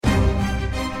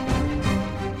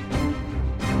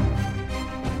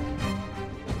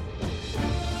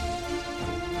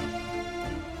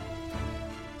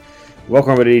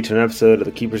Welcome everybody to an episode of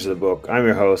the Keepers of the Book. I'm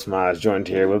your host, Maz, joined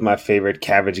here with my favorite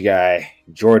cabbage guy,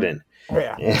 Jordan. Oh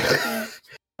yeah.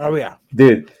 Oh yeah.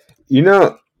 Dude, you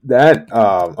know that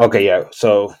okay, yeah.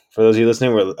 So for those of you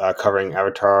listening, we're covering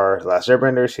Avatar The Last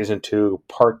Airbender season 2,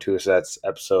 part 2, so that's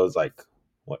episodes like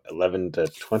what 11 to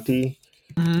 20.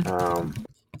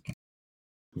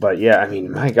 But yeah, I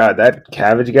mean, my god, that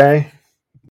cabbage guy.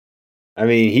 I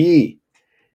mean,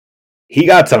 he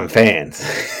got some fans.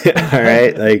 All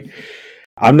right, like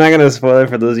I'm not gonna spoil it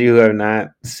for those of you who have not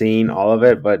seen all of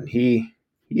it, but he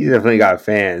definitely got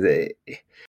fans.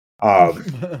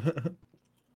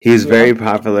 He's very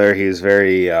popular. He's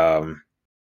very and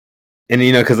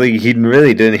because like he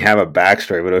really didn't have a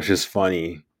backstory, but it was just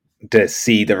funny to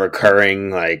see the recurring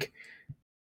like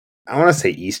I want to say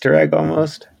Easter egg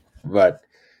almost, but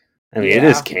I mean it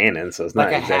is canon, so it's like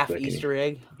not a exactly half Easter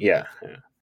egg. Yeah.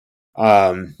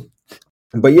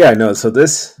 But yeah, no. So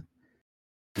this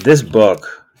book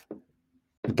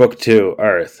 2,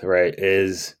 Earth, right,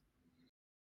 is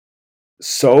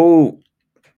so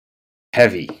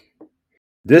heavy.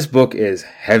 This book is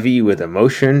heavy with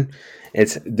emotion.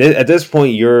 It's at this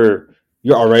point you're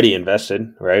already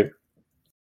invested, right?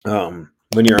 When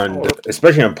you're on,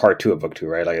 especially on part 2 of book 2,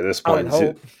 right? Like at this point,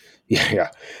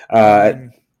 yeah.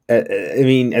 I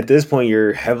mean, at this point,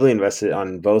 you're heavily invested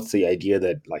on both the idea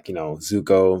that, like,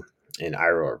 Zuko and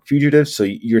Iroh are fugitives. So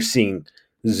you're seeing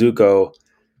Zuko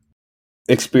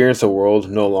experience the world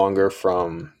no longer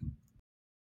from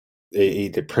the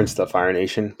Prince of the Fire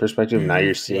Nation perspective. Now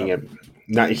you're seeing it.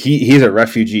 Not he's a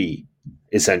refugee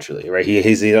essentially, right?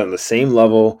 He's on the same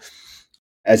level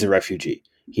as a refugee.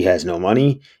 He has no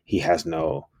money. He has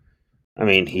no. I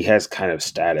mean, he has kind of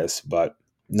status, but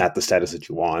not the status that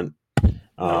you want.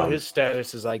 No, his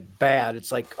status is like bad.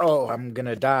 It's like, oh, I'm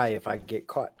gonna die if I get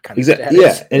caught. Kind of status.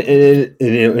 Yeah, and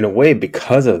in a way,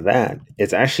 because of that,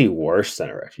 it's actually worse than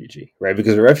a refugee, right?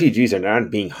 Because the refugees are not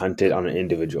being hunted on an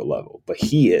individual level, but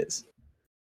he is.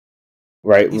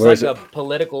 Right, he's like a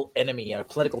political enemy, a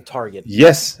political target.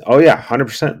 Yes, oh yeah,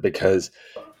 100%. Because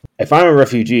if I'm a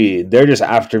refugee, they're just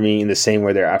after me in the same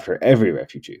way they're after every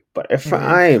refugee. But if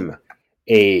I'm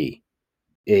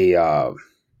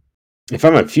if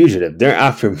I'm a fugitive, they're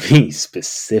after me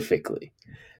specifically.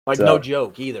 Like no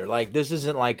joke either. Like this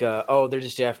isn't like they're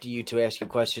just after you to ask you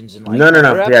questions and like no, they're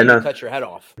after you to cut your head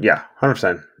off. Yeah,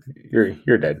 100%.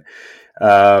 You're dead.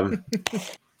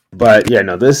 But yeah,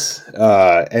 no, this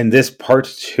and this part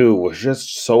 2 was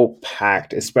just so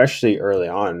packed, especially early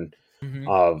on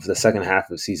of the second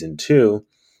half of season 2,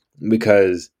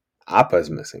 because Appa is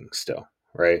missing still,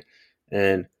 right?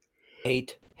 And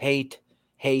hate.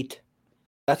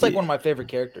 That's like one of my favorite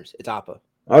characters. It's Appa.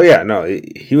 Oh yeah, no,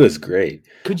 he was great.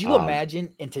 Could you imagine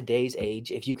in today's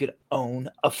age if you could own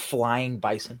a flying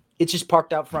bison? It's just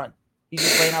parked out front. He's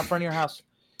just laying out front of your house.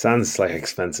 Sounds like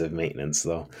expensive maintenance,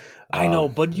 though. I know,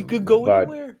 but you could go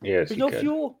anywhere. Yes, there's no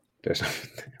fuel.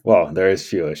 Well, there is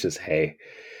fuel. It's just hay.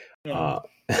 Yeah.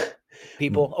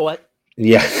 People, what?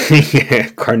 Yeah,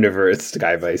 carnivorous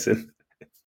sky bison.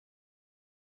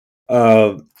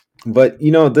 But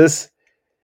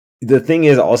the thing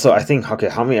is also, I think, okay,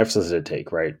 how many episodes did it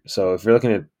take, right? So if you're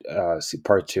looking at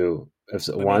part 2,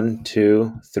 episode 1,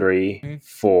 2, 3,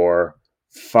 4,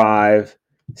 5,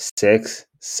 6,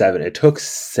 7. It took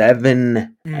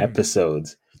 7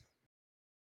 episodes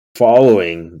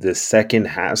following the second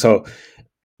half. So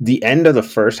the end of the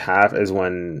first half is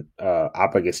when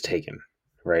Appa gets taken,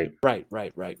 right? Right.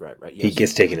 Yes. He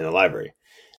gets taken in the library.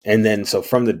 And then, so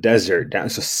from the desert down,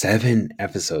 so 7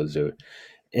 episodes, dude.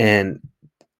 And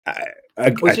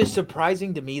which is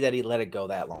surprising to me that he let it go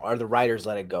that long, or the writers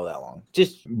let it go that long.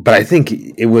 But I think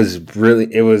it was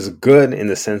good in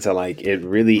the sense that like it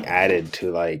really added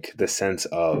to like the sense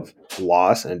of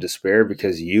loss and despair,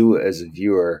 because you as a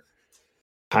viewer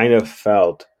kind of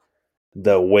felt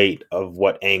the weight of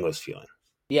what Aang was feeling.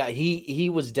 Yeah, he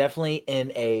was definitely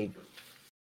in a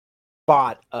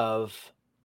spot of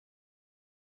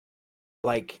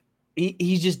like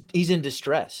he's in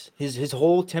distress. His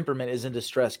whole temperament is in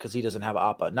distress because he doesn't have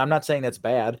Appa. And I'm not saying that's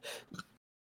bad,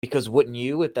 because wouldn't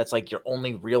you if that's like your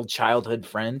only real childhood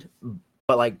friend?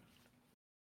 But like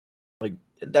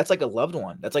that's like a loved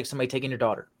one. That's like somebody taking your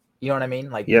daughter. You know what I mean?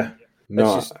 Like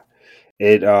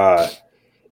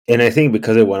and I think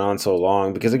because it went on so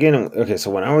long, because again, okay, so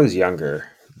when I was younger,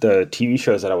 the TV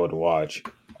shows that I would watch,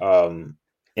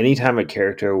 anytime a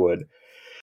character would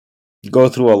go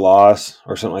through a loss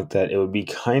or something like that, it would be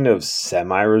kind of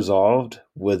semi-resolved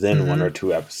within 1 or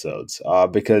 2 episodes,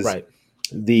 because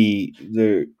the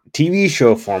TV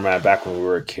show format back when we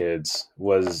were kids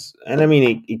was, and I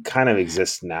mean it kind of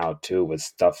exists now too with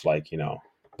stuff like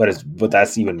but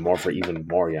that's even more for even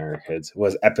more younger kids,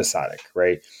 was episodic,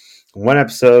 right? One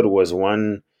episode was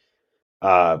one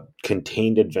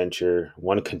contained adventure,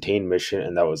 one contained mission,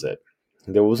 and that was it.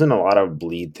 There wasn't a lot of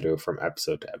bleed through from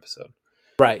episode to episode.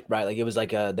 Right. Like it was like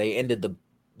they ended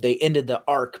the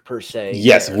arc per se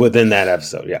Yes, there. within that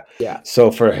episode, yeah. Yeah.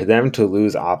 So for them to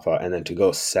lose Appa and then to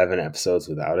go 7 episodes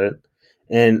without it,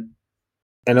 and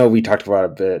I know we talked about a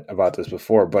bit about this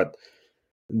before, but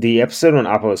the episode when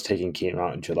Appa was taken came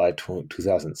out in July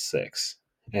 2006.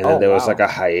 And then Oh there was wow. like a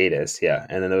hiatus, yeah.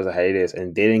 And then there was a hiatus,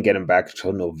 and they didn't get him back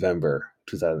until November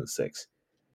 2006.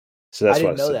 So I that's didn't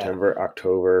what, know that. September,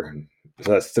 October.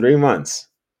 So that's 3 months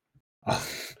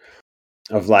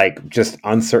of like just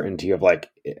uncertainty of like,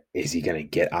 is he gonna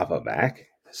get Appa back?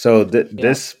 So Yeah.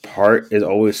 this part is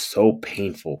always so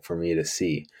painful for me to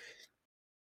see.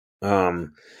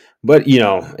 But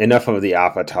enough of the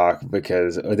Appa talk,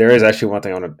 because there is actually one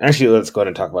thing I want to actually, let's go ahead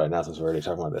and talk about it now since we're already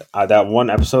talking about it. That one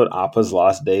episode, Appa's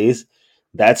Lost Days,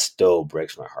 that still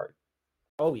breaks my heart.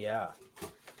 Oh yeah.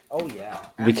 Oh yeah.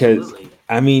 Because Absolutely.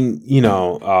 I mean,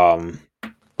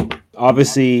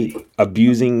 obviously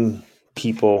abusing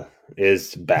people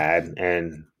is bad,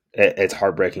 and it's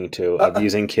heartbreaking too.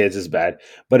 Abusing kids is bad,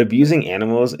 but abusing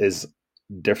animals is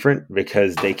different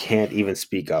because they can't even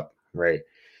speak up, right?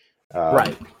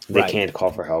 Right. They Right. can't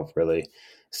call for help, really.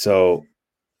 So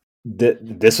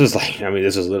this was like, I mean,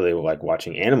 this was literally like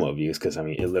watching animal abuse, because I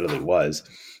mean, it literally was.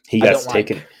 He I got don't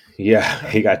taken, like. yeah,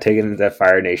 he got taken into that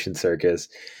Fire Nation circus,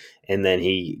 and then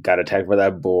he got attacked by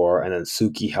that boar, and then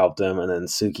Suki helped him, and then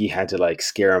Suki had to like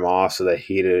scare him off so that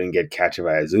he didn't get captured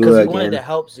by Because Azula he wanted to again.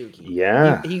 help Zuki.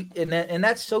 Yeah, He and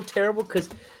that's so terrible because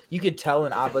you could tell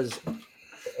in Appa's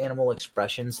animal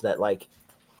expressions that like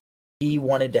he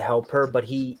wanted to help her, but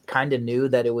he kind of knew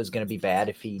that it was going to be bad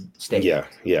if he stayed.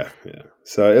 yeah.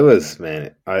 So it was,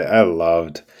 man, I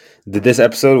loved this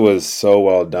episode. Was so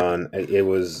well done. It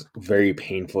was very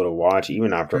painful to watch,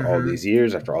 even after all Mm-hmm. these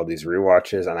years, after all these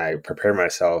rewatches, and I prepared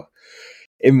myself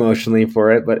emotionally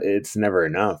for it, but it's never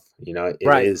enough. It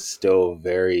Right. is still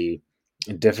very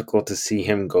difficult to see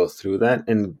him go through that,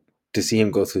 and to see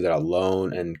him go through that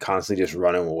alone and constantly just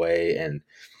running away. And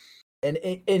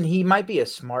And he might be a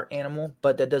smart animal,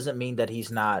 but that doesn't mean that he's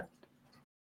not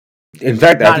in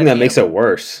fact, I think an that makes it animal.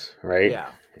 worse, right? Yeah.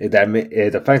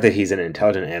 The fact that he's an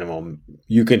intelligent animal,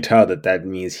 you can tell that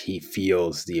means he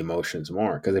feels the emotions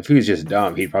more. Because if he was just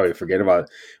dumb, he'd probably forget about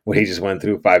what he just went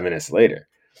through 5 minutes later.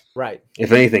 Right.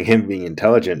 If anything, him being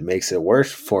intelligent makes it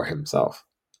worse for himself.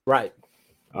 Right.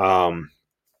 Um,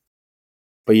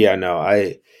 but yeah,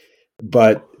 no,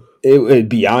 but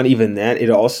beyond even that, it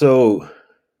also,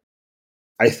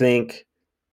 I think,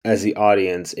 as the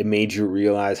audience, it made you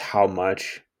realize how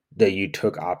much that you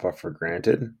took Appa for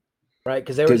granted. Right.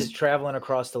 Because they were just Because traveling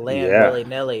across the land yeah, willy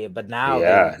nilly, but now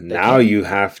yeah, they now can't. you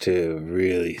have to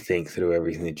really think through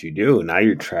everything that you do. Now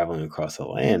you're traveling across the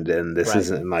land, and this Right.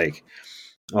 isn't like,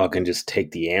 oh, I can just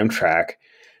take the Amtrak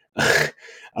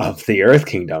of the Earth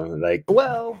Kingdom. Like,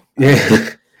 Well, I mean, yeah,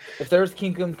 if the Earth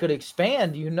Kingdom could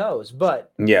expand, who knows?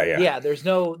 But yeah, yeah, there's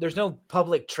no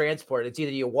public transport. It's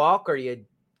either you walk or you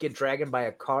get dragged by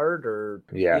a cart, or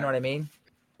you yeah. know what I mean?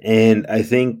 And I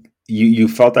think you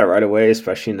felt that right away,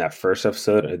 especially in that first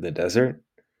episode in the desert,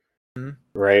 Mhm.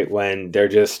 right? When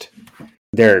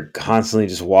they're constantly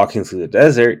just walking through the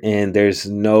desert, and there's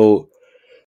no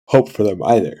hope for them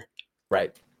either.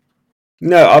 Right.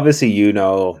 No, obviously,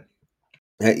 even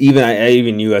I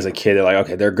even you as a kid, they're like,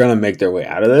 okay, they're gonna make their way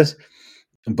out of this.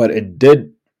 But it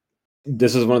did.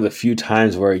 This is one of the few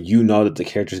times where you know that the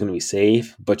character's gonna be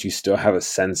safe, but you still have a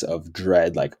sense of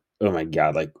dread, like, oh my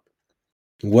god, like,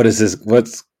 what is this?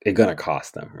 What's it gonna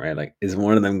cost them, right? Like, is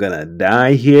one of them gonna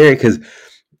die here? Because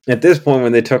at this point,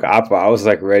 when they took Appa, I was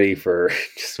like ready for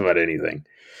just about anything.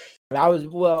 When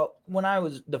I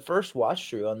was the first watch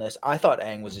through on this, I thought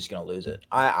Aang was just gonna lose it.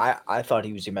 I thought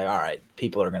he was gonna be all right.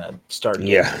 People are gonna start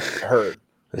Yeah, getting hurt,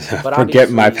 but forget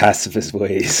my obviously, pacifist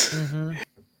ways.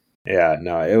 Yeah,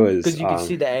 no, it was because you could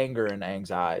see the anger in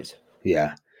Aang's eyes.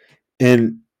 yeah,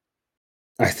 and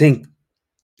I think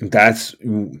that's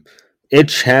it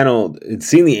channeled.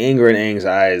 Seeing the anger in Aang's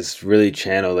eyes really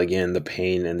channeled again the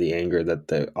pain and the anger that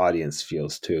the audience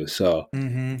feels too. So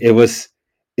Mm-hmm.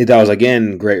 that was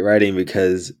again great writing,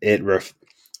 because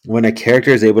when a character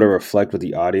is able to reflect what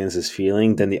the audience is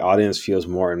feeling, then the audience feels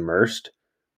more immersed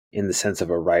in the sense of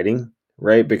a writing,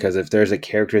 right? Because if there's a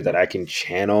character that I can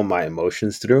channel my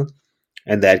emotions through,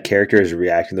 and that character is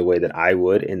reacting the way that I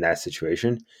would in that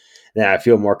situation, then I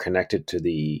feel more connected to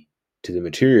the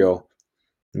material,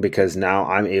 because now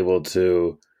I'm able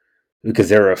to, because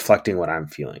they're reflecting what I'm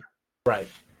feeling. Right.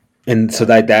 And so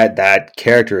that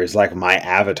character is like my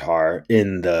avatar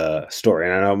in the story,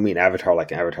 and I don't mean avatar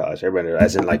like an Avatar as Airbender,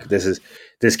 as in like this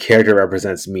character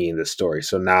represents me in the story.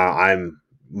 So now I'm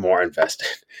more invested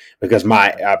because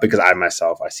because I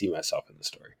myself I see myself in the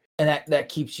story, and that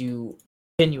keeps you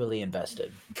continually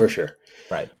invested. for sure.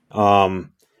 Right.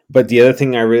 But the other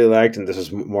thing I really liked, and this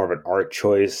was more of an art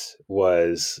choice,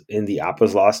 was in the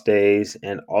Appa's Lost Days,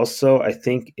 and also I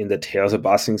think in the Tales of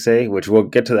Ba Sing Se, which we'll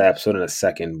get to that episode in a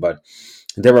second. But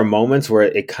there were moments where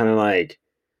it kind of like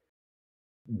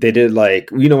they did like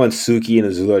when Suki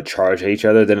and Azula charge at each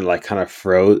other, then it like kind of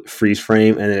freeze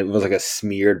frame, and it was like a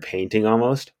smeared painting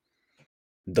almost.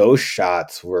 Those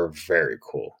shots were very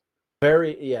cool.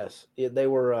 Very yes, they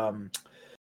were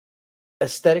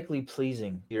aesthetically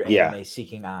pleasing to your Yeah, anime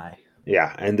seeking eye.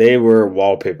 yeah, and they were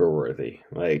wallpaper worthy.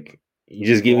 Like you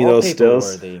just give me those Wallpaper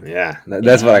stills. worthy. Yeah,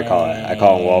 that's what I call it. I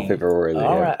call them Dang. wallpaper worthy.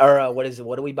 All Yeah. right. Or what is it?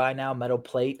 What do we buy now? Metal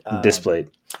plate. Display.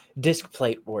 Disc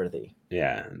plate worthy.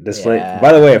 Yeah, Display.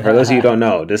 By the way, for those of you who Yeah. don't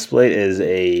know, Display is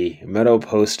a metal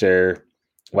poster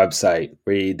website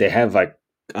where they have like,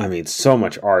 I mean, so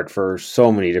much art for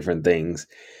so many different things,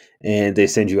 and they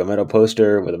send you a metal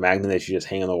poster with a magnet that you just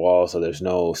hang on the wall, so there's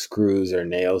no screws or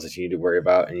nails that you need to worry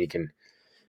about, and you can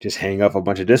just hang up a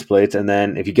bunch of displays. And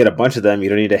then if you get a bunch of them, you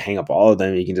don't need to hang up all of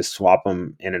them. You can just swap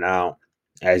them in and out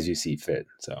as you see fit.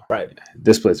 So Right. yeah,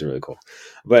 displays are really cool.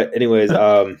 But anyways,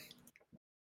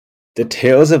 the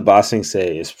Tales of Ba Sing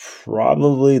Se is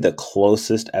probably the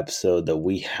closest episode that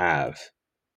we have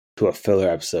to a filler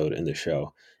episode in the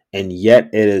show, and yet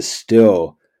it is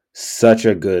still such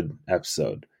a good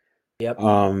episode. Yep.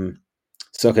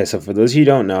 So okay, so for those of you who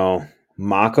don't know,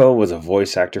 Mako was a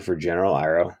voice actor for General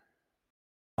Iroh.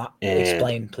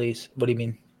 Explain, please. What do you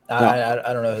mean? No,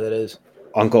 I don't know who that is.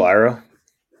 Uncle Iroh.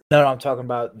 No, I'm talking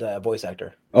about the voice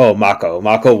actor. Oh, Mako.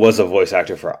 Mako was a voice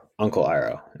actor for Uncle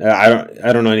Iroh.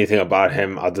 I don't know anything about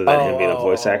him other than him being a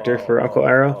voice actor for Uncle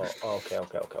Iroh. Okay.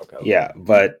 Yeah,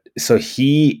 but so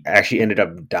he actually ended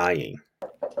up dying.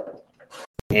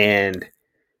 And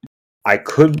I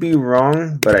could be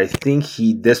wrong, but I think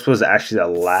this was actually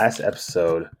the last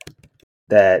episode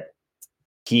that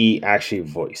he actually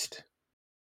voiced.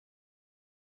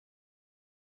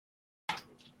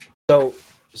 So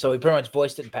he pretty much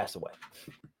voiced it and passed away.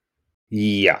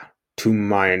 Yeah, to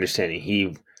my understanding,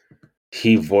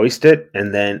 he voiced it,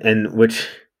 and which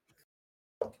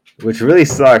really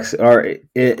sucks. Or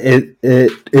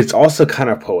it's also kind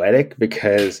of poetic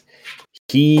because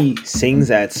he sings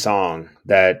that song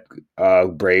that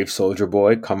 "Brave Soldier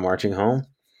Boy, Come Marching Home,"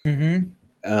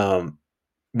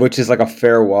 which is like a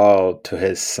farewell to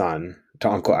his son, to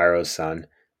Uncle Iroh's son,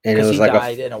 and it was he like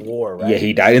died in a war, right? Yeah,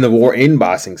 he died in the war in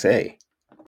Ba Sing Se.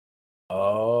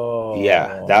 Oh,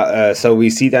 Yeah, that. So we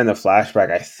see that in the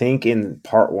flashback. I think in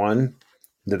part 1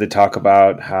 that they talk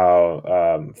about how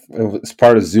it was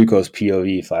part of Zuko's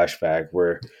POV flashback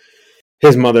where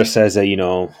his mother says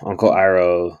that Uncle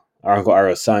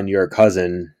Iroh's son, your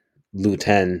cousin Lu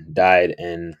Ten, died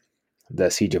in the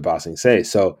siege of Ba Sing Se.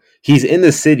 So he's in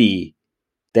the city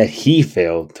that he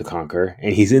failed to conquer,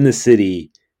 and he's in the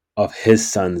city of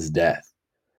his son's death.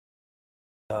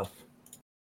 Tough.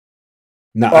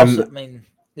 Now, also, I mean,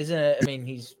 isn't it? I mean,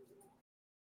 this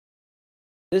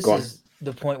is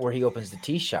the point where he opens the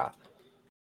tea shop.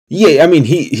 Yeah, I mean,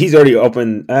 he's already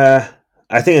opened. I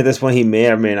think at this point he may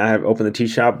or may not have opened the tea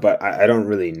shop, but I don't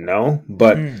really know.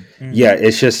 But yeah,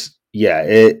 it's just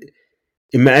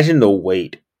imagine the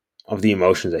weight of the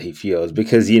emotions that he feels,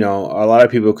 because a lot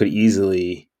of people could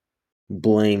easily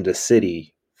blame the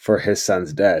city for his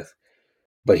son's death,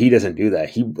 but he doesn't do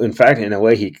that. In fact, in a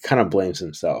way, he kind of blames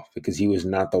himself because he was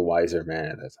not the wiser man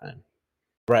at that time.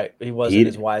 Right, he wasn't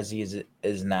as wise as he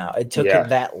is now. It took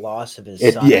that loss of his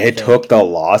son. Yeah, it took the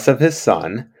loss of his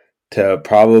son to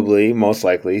probably, most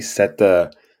likely, set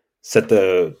the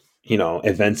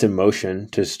events in motion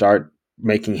to start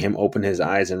making him open his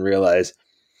eyes and realize,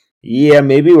 yeah,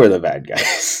 maybe we're the bad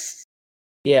guys.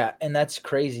 Yeah, and that's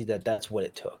crazy that's what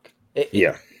it took.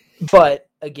 Yeah. But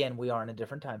again, we are in a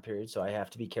different time period, so I have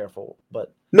to be careful.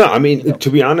 But no, I mean, to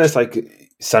be honest,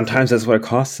 like sometimes that's what it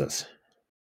costs us.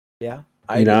 Yeah,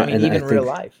 I mean, even real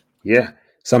life. Yeah,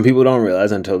 some people don't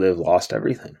realize until they've lost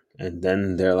everything, and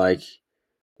then they're like,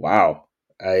 "Wow,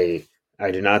 I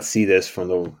did not see this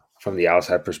from the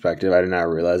outside perspective. I did not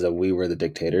realize that we were the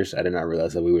dictators. I did not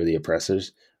realize that we were the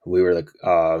oppressors. We were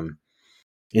the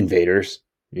invaders.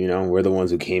 We're the ones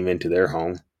who came into their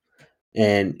home."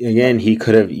 And again, he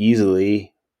could have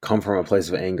easily come from a place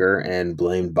of anger and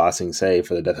blamed Ba Sing Se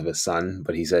for the death of his son,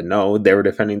 but he said no, they were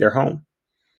defending their home.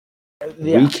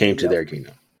 We came to their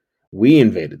kingdom. We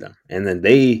invaded them, and then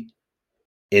they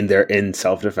in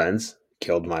self-defense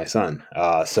killed my son.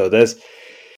 So this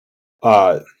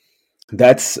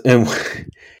that's and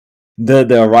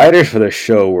the writers for the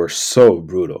show were so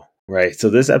brutal, right? So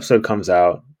this episode comes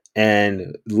out,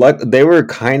 and they were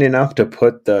kind enough to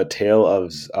put the tale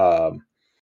of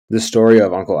the story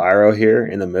of Uncle Iroh here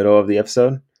in the middle of the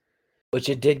episode, which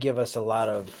it did give us a lot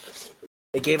of.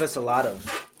 It gave us a lot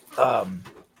of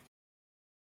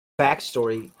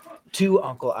backstory to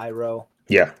Uncle Iroh.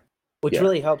 Yeah, which yeah,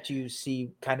 really helped you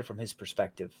see kind of from his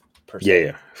perspective, per yeah, se.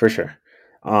 yeah, for sure.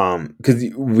 Because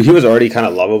he was already kind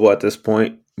of lovable at this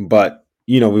point, but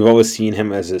we've always seen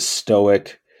him as a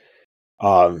stoic,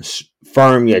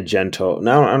 firm yet gentle.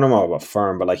 Now I don't know about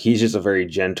firm, but like he's just a very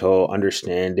gentle,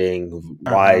 understanding,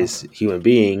 wise human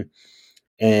being.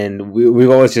 And we've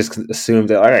always just assumed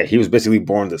that all right, he was basically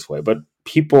born this way. But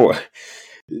people,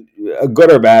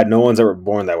 good or bad, no one's ever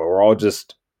born that way. We're all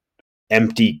just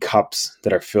empty cups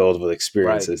that are filled with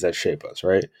experiences that shape us,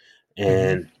 right?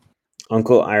 And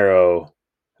Uncle Iroh,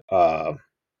 uh,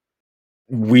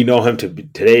 we know him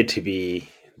today to be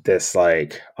this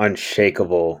like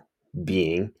unshakable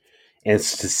being, and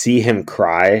to see him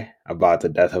cry about the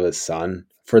death of his son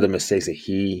for the mistakes that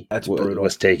he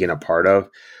was taken a part of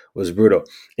was brutal.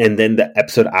 And then the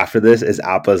episode after this is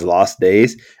Appa's Lost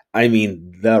Days. I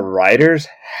mean, the writers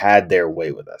had their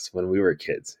way with us when we were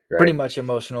kids, right? Pretty much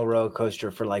emotional roller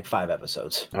coaster for like 5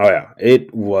 episodes. Oh yeah,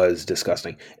 it was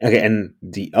disgusting. Okay, and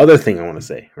the other thing I want to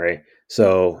say, right?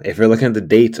 So if you're looking at the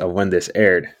dates of when this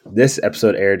aired, this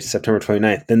episode aired September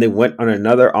 29th. Then they went on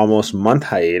another almost month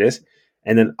hiatus.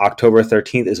 And then October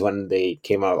 13th is when they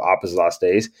came out of Appa's Lost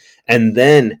Days. And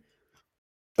then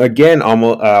again,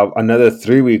 almost another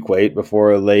 3-week wait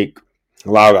before Lake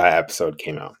Laogai episode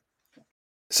came out.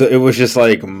 So it was just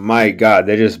like, my God,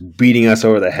 they're just beating us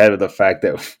over the head with the fact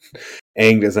that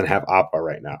Aang doesn't have Appa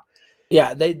right now.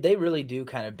 Yeah, they really do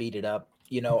kind of beat it up.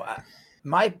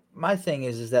 My thing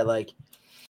is that like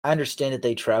I understand that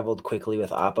they traveled quickly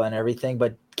with Appa and everything,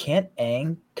 but can't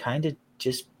Aang kind of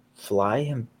just fly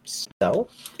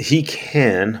himself? He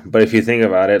can, but if you think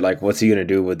about it, like, what's he going to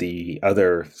do with the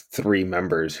other 3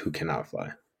 members who cannot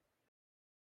fly?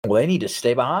 Well, they need to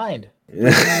stay behind.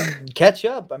 Catch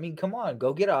up. I mean, come on,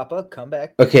 go get Appa, come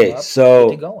back. Okay, so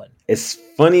get to going. It's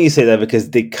funny you say that because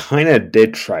they kind of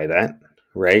did try that,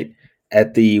 right?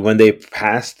 When they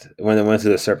went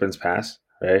through the Serpent's Pass,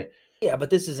 right? Yeah,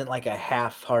 but this isn't like a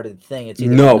half-hearted thing. It's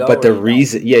either No, go but or the you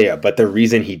reason, but the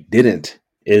reason he didn't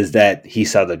is that he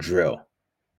saw the drill.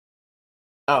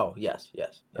 Oh, yes.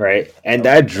 Right? And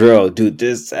that drill, dude,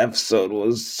 this episode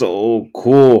was so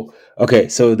cool. Okay,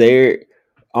 so they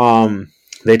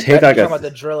take like talking about the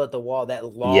drill at the wall, that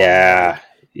long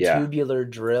tubular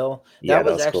drill. That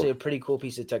was actually cool. A pretty cool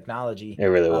piece of technology. It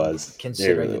really was.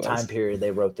 Considering the time period they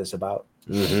wrote this about.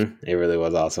 It really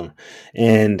was awesome.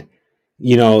 And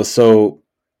so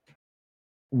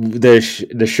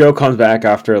the show comes back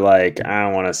after like, I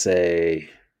don't want to say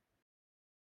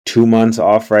 2 months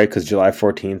off, right? Because July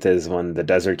 14th is when the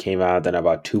desert came out. Then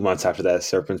about 2 months after that,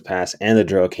 Serpent's Pass and the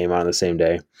drill came out on the same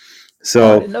day.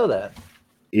 So I didn't know that.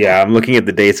 Yeah, I'm looking at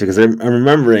the dates because I'm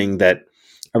remembering that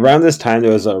around this time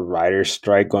there was a writer's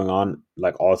strike going on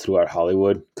like all throughout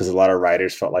Hollywood because a lot of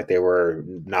writers felt like they were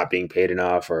not being paid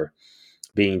enough or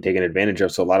being taken advantage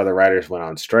of. So a lot of the writers went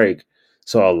on strike.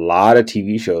 So a lot of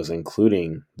TV shows,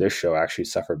 including this show, actually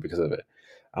suffered because of it.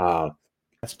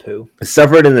 That's poo.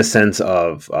 Suffered in the sense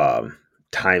of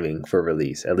timing for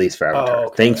release, at least for Avatar.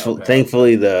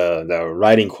 Thankfully, the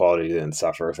writing quality didn't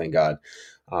suffer. Thank God.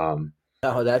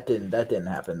 No, that didn't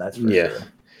happen. That's for sure.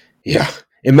 Yeah.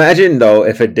 Imagine though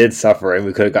if it did suffer and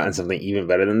we could have gotten something even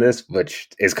better than this, which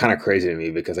is kind of crazy to me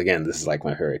because again, this is like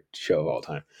my favorite show of all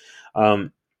time.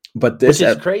 But this which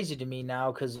is crazy to me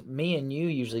now because me and you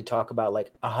usually talk about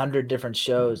like 100 different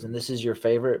shows and this is your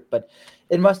favorite, but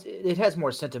it has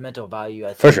more sentimental value,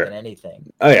 I think, than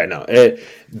anything. Oh yeah, no.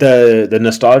 The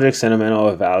nostalgic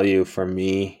sentimental value for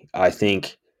me, I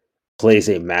think, plays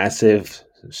a massive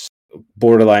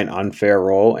borderline unfair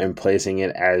role in placing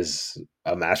it as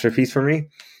a masterpiece for me.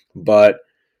 But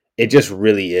it just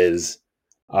really is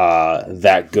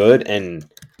that good. And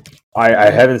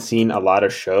I haven't seen a lot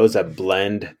of shows that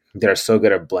are so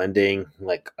good at blending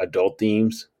like adult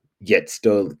themes, yet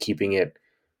still keeping it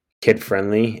kid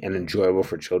friendly and enjoyable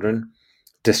for children.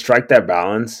 To strike that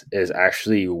balance is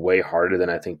actually way harder than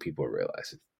I think people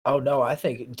realize. Oh no, I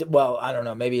think, well, I don't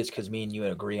know, maybe it's because me and you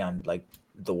agree on like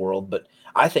the world, but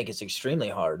I think it's extremely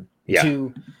hard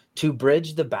to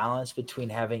bridge the balance between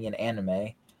having an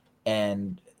anime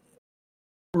and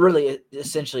really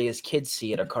essentially as kids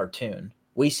see it, a cartoon.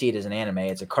 We see it as an anime,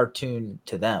 it's a cartoon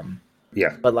to them.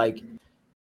 Yeah. But like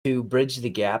to bridge the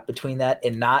gap between that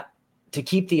and not to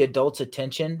keep the adults'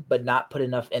 attention, but not put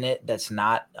enough in it that's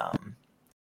not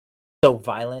so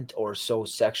violent or so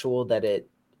sexual that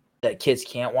kids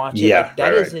can't watch it. Yeah, Like right, that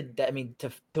right. isn't. I mean,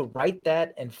 to write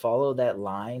that and follow that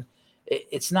line,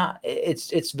 it's not.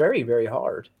 It's very very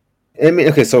hard. I mean,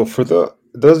 okay, so for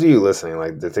those of you listening,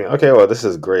 like they think, okay, well, this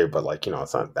is great, but like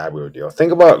it's not that big of a deal.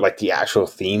 Think about like the actual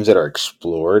themes that are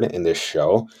explored in this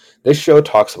show. This show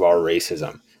talks about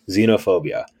racism,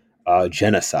 xenophobia,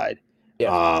 genocide,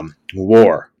 Yeah.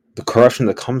 war, the corruption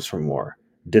that comes from war,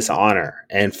 dishonor,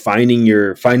 and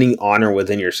finding honor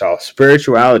within yourself,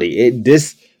 spirituality.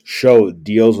 This show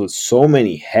deals with so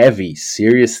many heavy,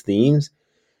 serious themes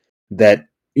that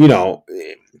you know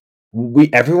we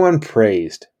everyone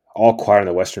praised All Quiet on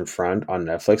the Western Front on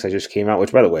Netflix. That just came out,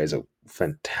 which by the way is a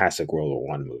fantastic World War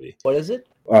One movie. What is it?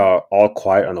 All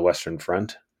Quiet on the Western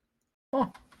Front.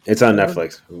 Oh, It's on never.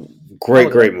 Netflix. I'll Great,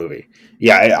 look it great up. movie.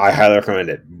 Yeah, I highly recommend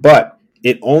it. But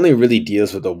it only really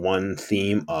deals with the one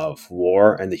theme of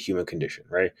war and the human condition,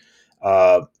 right?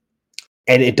 Uh,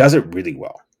 and it does it really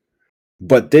well.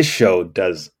 But this show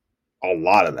does a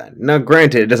lot of that. Now,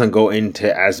 granted, it doesn't go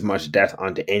into as much depth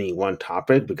onto any one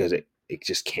topic because it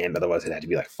just can't. Otherwise, it had to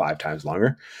be like 5 times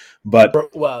longer. But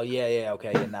Well, yeah,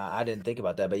 okay. Yeah, nah, I didn't think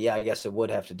about that, but yeah, I guess it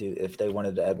would have to do if they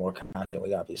wanted to add more content.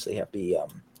 We'd obviously have to be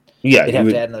yeah, they'd you have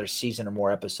to would add another season or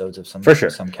more episodes of for sure.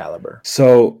 some caliber.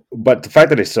 So, but the fact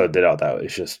that they still did all that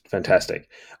is just fantastic.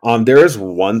 There is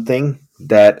one thing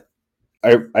that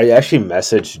I actually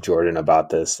messaged Jordan about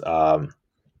this a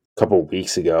couple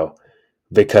weeks ago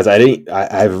because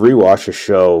I've rewatched the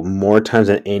show more times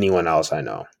than anyone else I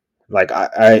know. Like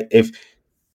I if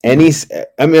any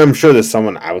I mean I'm sure there's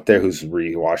someone out there who's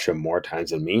rewatched it more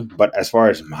times than me, but as far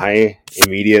as my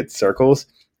immediate circles,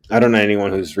 I don't know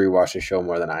anyone who's rewatched the show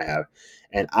more than I have.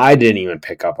 And I didn't even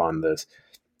pick up on this.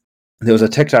 There was a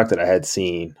TikTok that I had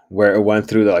seen where it went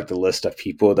through the list of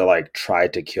people that like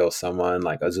tried to kill someone,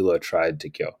 like Azula tried to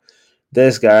kill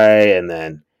this guy, and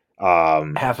then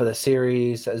Half of the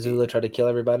series, Azula tried to kill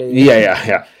everybody.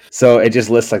 yeah. So it just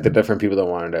lists like the different people that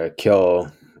wanted to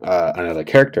kill another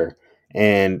character,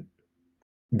 and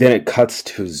then it cuts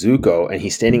to Zuko, and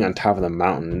he's standing on top of the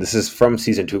mountain. This is from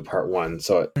season 2, part 1.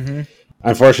 So Mm-hmm.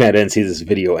 unfortunately, I didn't see this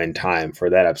video in time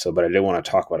for that episode, but I did want to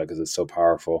talk about it because it's so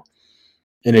powerful.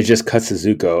 And it just cuts to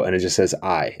Zuko, and it just says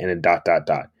 "I" and a dot dot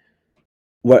dot.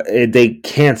 They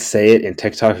can't say it in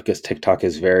TikTok because TikTok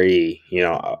is very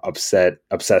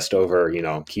obsessed over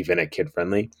keeping it kid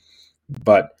friendly.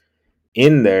 But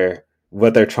in there,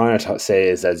 what they're trying to say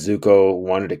is that Zuko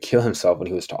wanted to kill himself when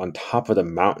he was on top of the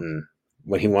mountain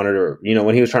when he wanted to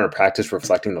when he was trying to practice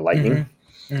reflecting the lightning.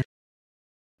 Mm-hmm.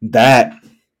 That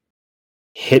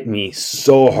hit me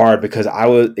so hard because I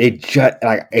was it just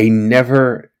like I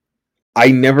never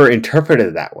interpreted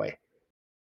it that way.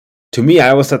 To me, I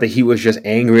always thought that he was just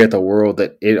angry at the world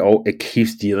that it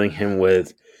keeps dealing him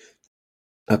with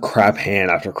a crap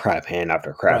hand after crap hand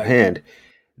after crap Right. hand,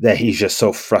 that he's just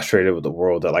so frustrated with the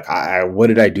world that like I what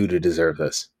did I do to deserve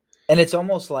this? And it's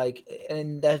almost like,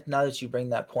 and that now that you bring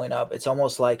that point up, it's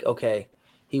almost like, okay,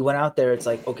 he went out there. It's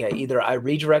like, okay, either I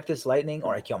redirect this lightning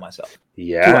or I kill myself. Two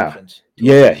Yeah. options. Two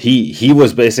Yeah, options. he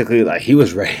was basically like he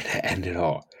was ready to end it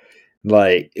all.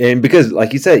 Like, and because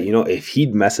like you said, if he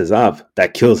messes up,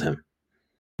 that kills him.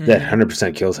 That Mm-hmm.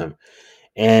 100% kills him.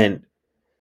 And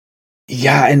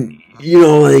yeah, and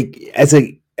like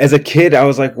as a kid, I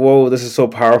was like, "Whoa, this is so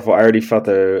powerful." I already felt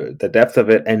the depth of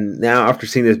it, and now after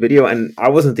seeing this video, and I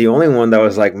wasn't the only one that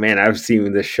was like, "Man, I've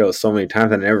seen this show so many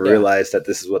times, and I never Yeah. realized that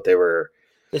this is what they were."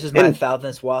 This is my And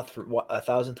thousandth watch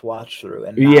through,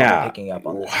 and now I'm yeah, picking up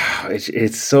on this. wow,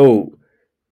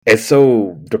 it's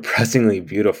so depressingly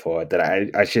beautiful that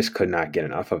I just could not get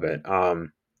enough of it.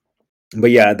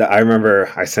 But yeah, I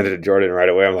remember I sent it to Jordan right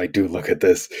away. I'm like, dude, look at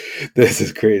this. This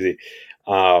is crazy.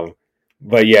 Um,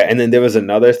 but yeah, and then there was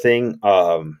another thing.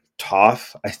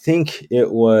 Toph, I think it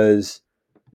was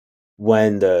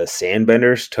when the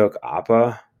Sandbenders took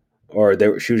Appa, or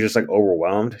she was just like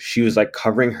overwhelmed. She was like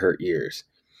covering her ears,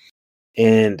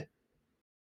 and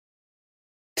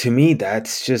to me,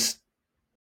 that's just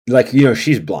like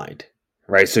she's blind,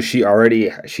 right? So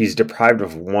she's deprived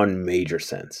of one major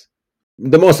sense,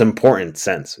 the most important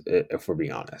sense, if we're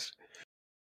being honest.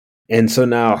 And so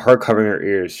now her covering her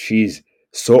ears, she's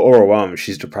so overwhelmed,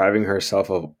 she's depriving herself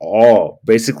of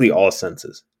basically all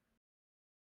senses.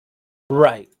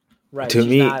 Right. Right. To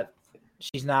me,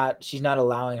 She's not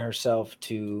allowing herself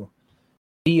to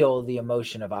feel the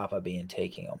emotion of Appa being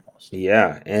taken almost.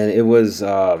 yeah, and it was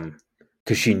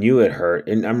because she knew it hurt,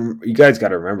 and you guys got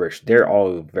to remember they're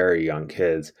all very young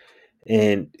kids,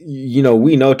 and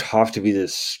we know Toph to be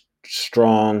this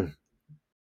strong,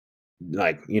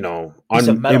 like, Piece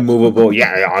of metal. immovable.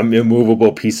 Yeah, I'm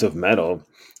immovable piece of metal.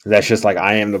 That's just like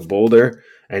I am the boulder,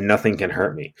 and nothing can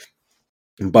hurt me.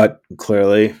 But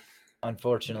clearly,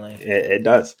 Unfortunately. it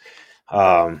does.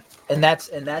 Um, And that's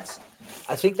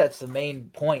I think that's the main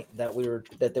point that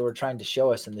they were trying to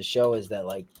show us in the show, is that,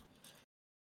 like,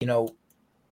 you know,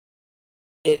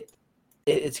 it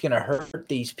it's gonna hurt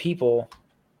these people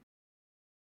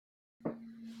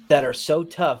that are so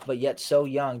tough but yet so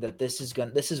young, that this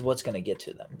is what's gonna get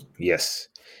to them. yes,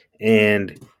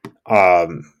 and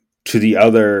to the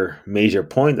other major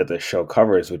point that the show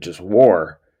covers, which is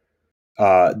war.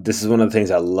 This is one of the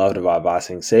things I loved about Ba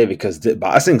Sing Se, because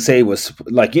Ba Sing Se was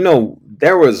like,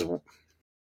 there was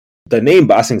the name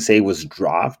Ba Sing Se was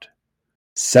dropped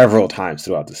several times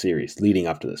throughout the series leading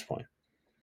up to this point.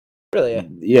 Really?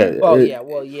 Yeah, Well,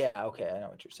 yeah. Okay, I know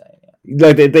what you're saying. Yeah.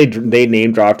 like they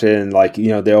name dropped it, and like,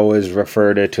 they always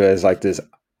referred it to as like this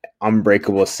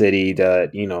unbreakable city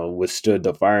that withstood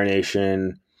the Fire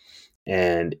Nation,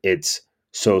 and it's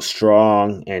so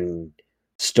strong and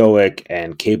stoic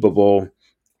and capable,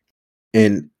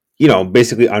 and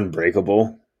basically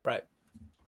unbreakable. Right.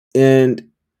 And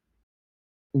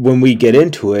when we get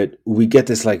into it, we get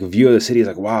this like view of the city. It's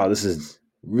like, wow, this is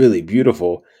really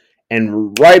beautiful.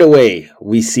 And right away,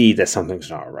 we see that something's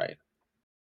not right,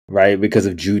 right? Because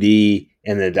of Judy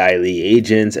and the Dai Li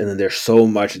agents. And then there's so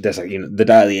much, there's like, the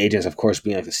Dai Li agents, of course,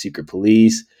 being like the secret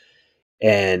police,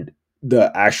 and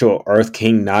the actual Earth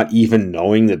King not even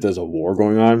knowing that there's a war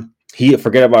going on. He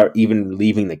forget about even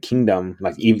leaving the kingdom,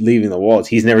 like even leaving the walls.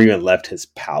 He's never even left his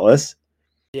palace.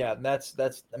 Yeah, that's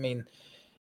I mean,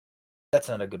 that's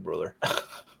not a good ruler.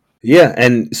 Yeah,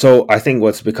 and so I think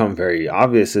what's become very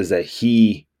obvious is that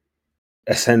he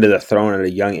ascended the throne at a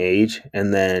young age,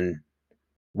 and then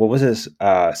what was this?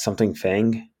 Something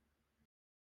Fang,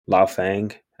 Lao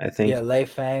Fang, I Yeah, think. Lei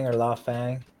Fang or La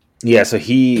Fang. Yeah, so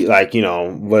he like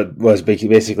what was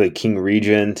basically king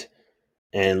regent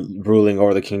and ruling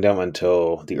over the kingdom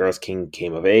until the Earth King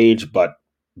came of age, but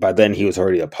by then he was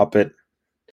already a puppet.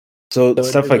 So So it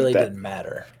stuff like really that. didn't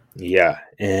matter. Yeah,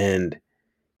 and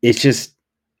it's just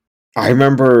I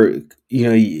remember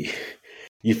you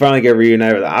finally get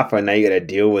reunited with Appa, and now you got to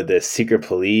deal with this secret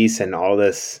police and all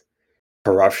this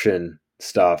corruption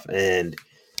stuff, and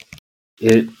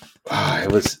it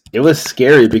it was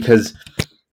scary because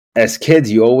as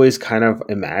kids you always kind of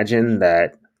imagine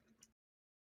that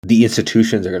the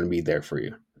institutions are going to be there for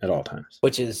you at all times.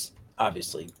 Which is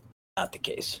obviously not the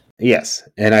case. Yes,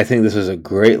 and I think this was a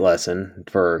great lesson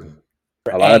for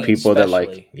For a lot of Aang, people that like,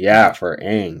 especially. yeah, for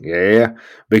Aang, yeah,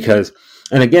 because,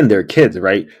 and again, they're kids,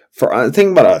 right? For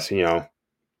think about us,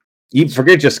 you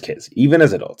forget just kids, even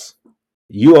as adults,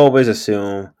 you always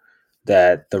assume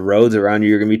that the roads around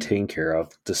you are going to be taken care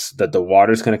of, that the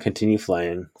water is going to continue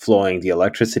flowing, the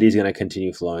electricity is going to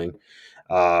continue flowing.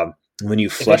 When you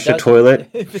If it flush the doesn't, toilet,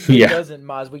 if it yeah, doesn't,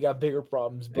 Maz, we got bigger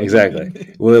problems, exactly.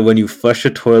 buddy. When you flush the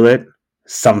toilet,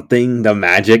 the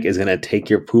magic is going to take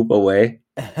your poop away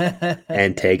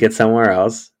and take it somewhere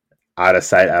else, out of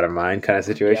sight, out of mind kind of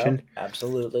Yep, situation.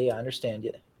 absolutely. I understand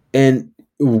you. And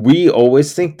we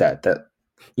always think that,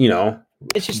 you know,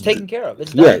 It's just taken care of.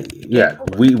 It's yeah, done. Game's yeah.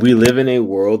 over. We live in a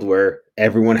world where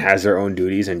everyone has their own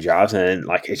duties and jobs, and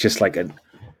like it's just like a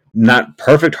not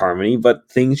perfect harmony, but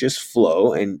things just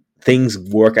flow and things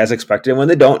work as expected. And when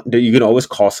they don't, you can always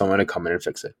call someone to come in and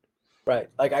fix it. Right.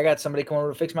 Like, I got somebody coming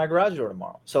over to fix my garage door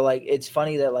tomorrow. So, like, it's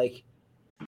funny that, like,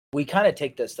 we kind of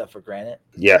take that stuff for granted.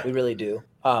 Yeah. We really do.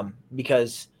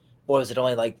 Because what was it,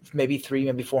 only like maybe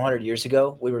 400 years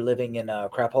ago, we were living in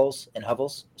crap holes and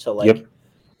hovels. So, like, Yep.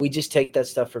 we just take that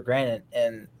stuff for granted.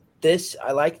 And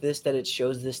I like this, that it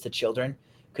shows this to children,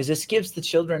 because this gives the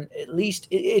children, at least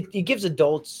it gives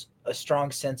adults a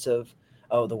strong sense of,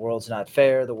 oh, the world's not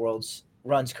fair, the world's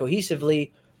runs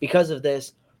cohesively because of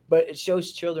this. But it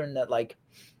shows children that, like,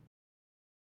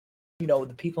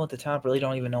 the people at the top really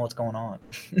don't even know what's going on.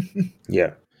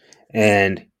 Yeah.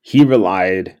 And he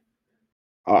relied,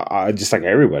 just like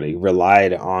everybody,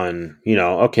 relied on,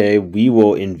 okay, we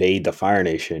will invade the Fire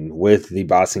Nation with the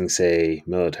Ba Sing Se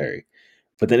military.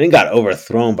 But then it got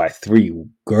overthrown by three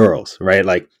girls, right?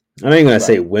 Like, I'm not even going to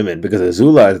say Right. women, because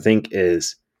Azula, I think,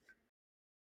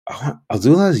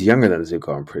 Azula is younger than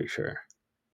Zuko, I'm pretty sure.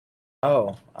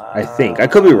 Oh, I think. I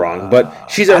could be wrong, but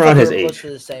she's I thought around they his were close age. to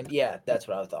the same. Yeah, that's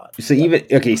what I thought. So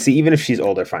Yep. even if she's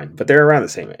older, fine. But they're around the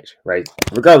same age, right?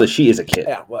 Regardless, she is a kid.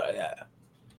 Yeah. Well, yeah.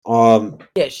 Um,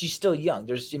 Yeah, she's still young.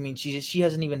 I mean, she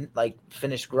hasn't even like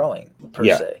finished growing per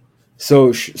yeah. se.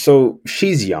 So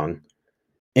she's young,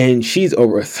 and she's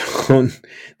overthrown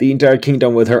the entire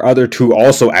kingdom with her other two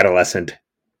also adolescent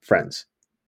friends.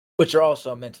 which are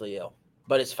also mentally ill.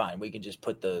 But it's fine. We can just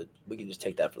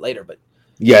take that for later. But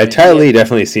Yeah, I mean, Ty Lee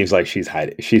definitely seems like she's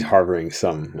harboring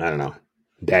some, I don't know,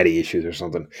 daddy issues or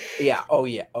something. yeah, oh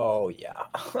yeah, oh yeah.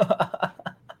 You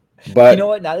know But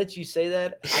what? Now that you say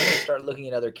that, I'm gonna start looking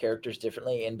at other characters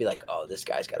differently and be like, oh, this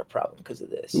guy's got a problem because of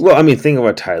this. well, I mean, think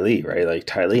about Ty Lee, right? Like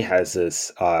Ty Lee has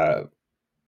this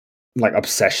like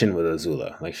obsession with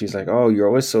Azula. Like she's like, "Oh, you're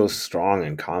always so strong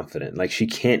and confident." Like she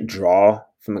can't draw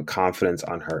from the confidence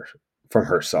on her from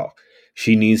herself.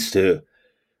 She needs to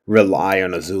rely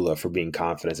on Azula for being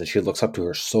confident, and she looks up to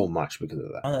her so much because of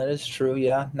that. Oh, that is true.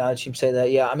 Yeah. Now that you say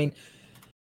that, yeah. I mean,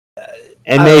 uh,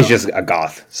 And I don't May's know. just a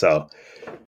goth, so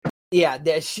Yeah,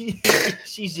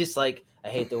 she's just like, I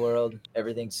hate the world.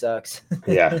 Everything sucks.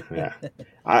 yeah, yeah.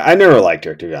 I never liked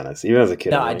her, to be honest. Even as a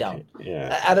kid, No, I'm I like, don't.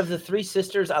 yeah. Out of the three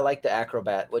sisters, I like the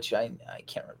acrobat, which I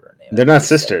can't remember her name. I They're could not just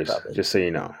say it sisters, probably. just so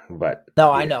you know. But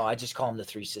No, I yeah, know. I just call them the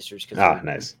three sisters because ah, they're.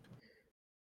 nice.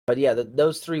 But yeah,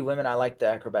 those three women, I like the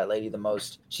acrobat lady the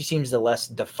most. She seems the less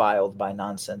defiled by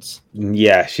nonsense.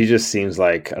 Yeah, she just seems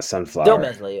like a Still sunflower.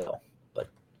 mentally ill, but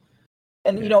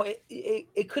and Yeah.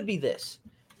 it could be this.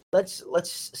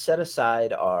 Let's set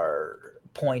aside our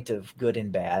point of good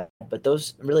and bad, but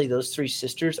those three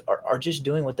sisters are just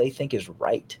doing what they think is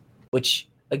right. Which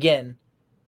again,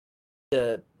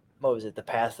 the what was it? The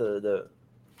path of the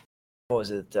what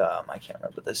was it? I can't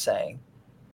remember the saying.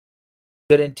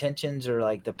 Good intentions or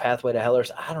like the pathway to hell or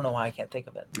I don't know why I can't think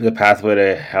of it. The pathway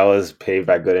to hell is paved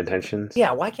by good intentions.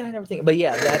 Yeah, why can't I never think? But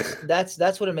yeah,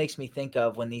 that's what it makes me think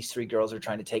of when these three girls are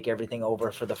trying to take everything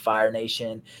over for the Fire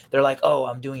Nation. They're like, "Oh,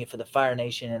 I'm doing it for the Fire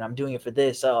Nation, and I'm doing it for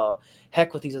this. Oh,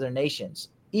 heck with these other nations."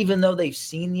 Even though they've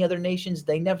seen the other nations,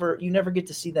 you never get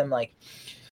to see them like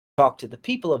talk to the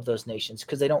people of those nations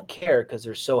because they don't care because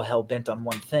they're so hell bent on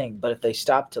one thing. But if they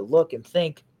stop to look and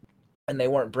think, and they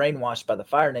weren't brainwashed by the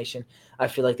Fire Nation, I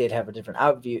feel like they'd have a different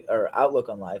outlook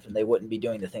on life, and they wouldn't be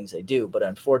doing the things they do. But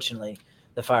unfortunately,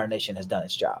 the Fire Nation has done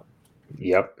its job.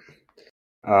 Yep.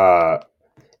 Uh,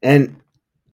 and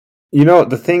you know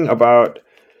the thing about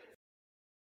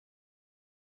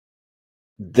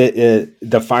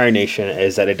the Fire Nation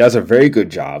is that it does a very good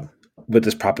job with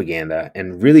this propaganda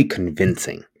and really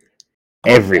convincing Oh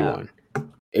yeah, everyone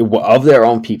of their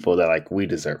own people that like we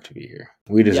deserve to be here.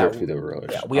 We deserve to yeah, be the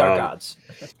rulers. yeah. We are gods.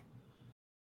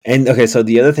 And okay, so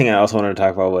the other thing I also want to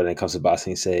talk about when it comes to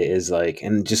Bossing Say is like,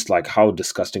 and just like how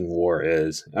disgusting war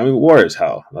is. I mean, war is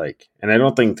hell. Like, and I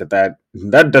don't think that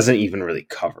doesn't even really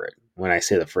cover it when I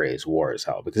say the phrase "war is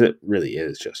hell" because it really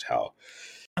is just hell.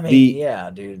 I mean, The yeah,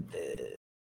 dude.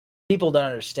 People don't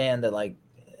understand that. Like,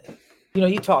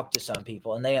 you talk to some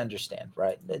people and they understand,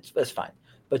 right? That's fine.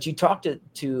 But you talk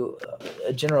to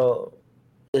a general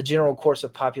the general course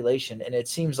of population, and it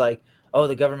seems like, oh,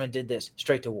 the government did this,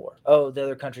 straight to war. Oh, the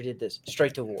other country did this,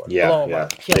 straight to war. Yeah, Blow them yeah,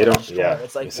 up, kill they them, don't. destroy Yeah, them.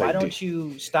 It's like, it's why like, don't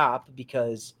you stop?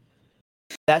 Because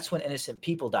that's when innocent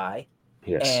people die,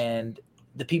 yes, and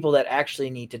the people that actually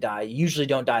need to die usually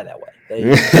don't die that way. You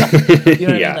know what I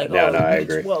mean? yeah, Like, no, oh, no, I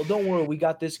agree. well, don't worry, we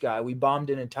got this guy. We bombed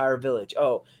an entire village.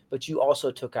 Oh, but you also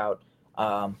took out,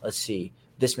 let's see,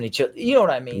 this many children. You know what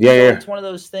I mean? Yeah, So yeah. it's one of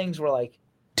those things where like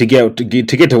To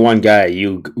get to one guy,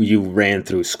 you ran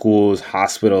through schools,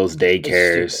 hospitals, it's stupid.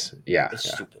 daycares. Yeah, It's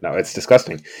yeah. stupid. No, it's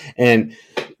disgusting. And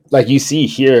like you see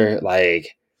here,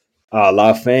 like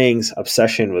La Fang's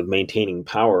obsession with maintaining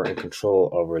power and control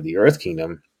over the Earth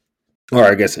Kingdom, or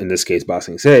I guess in this case, Ba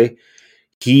Sing Se,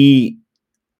 he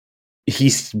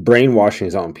he's brainwashing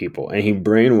his own people, and he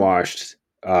brainwashed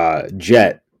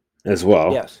Jet as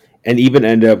well, Yes. and even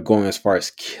ended up going as far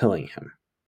as killing him.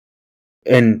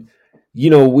 And you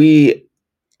know,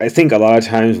 I think a lot of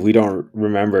times we don't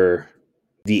remember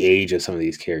the age of some of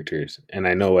these characters, and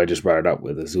I know I just brought it up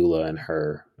with Azula and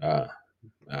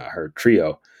her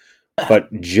trio,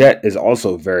 but Jet is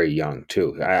also very young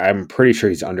too. I'm pretty sure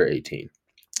he's under 18.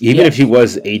 Even if he Yes.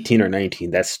 was Yes. 18 or 19,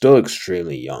 that's still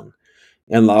extremely young.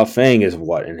 And Lao Fang is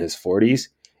what, in his 40s,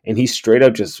 and he straight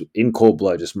up just in cold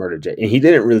blood just murdered Jet, and he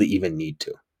didn't really even need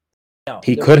to. No,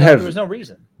 He could there have, was no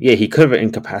reason. yeah, he could have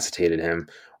incapacitated him,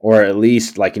 or at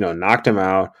least like knocked him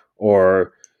out,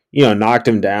 or knocked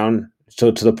him down,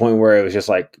 so to the point where it was just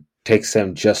like takes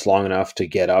him just long enough to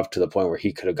get up to the point where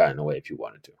he could have gotten away if he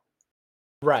wanted to.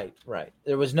 Right, right.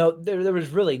 There was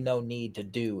really no need to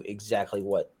do exactly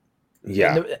what and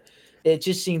Yeah, it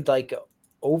just seemed like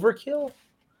overkill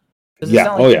because it's yeah,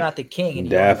 not oh like you're yeah, not the king and you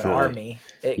don't have an definitely. army.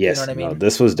 You know what Yes, I no, mean?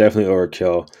 this was definitely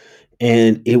overkill,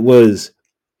 and it was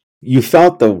you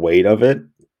felt the weight of it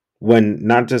when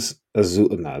not just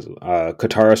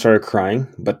Katara started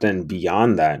crying, but then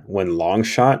beyond that, when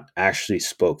Longshot actually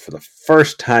spoke for the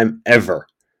first time ever.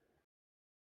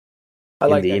 I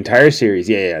in like the that entire guy. series.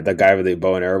 Yeah, the guy with the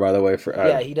bow and arrow, by the way. For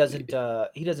Yeah, he doesn't.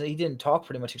 He didn't talk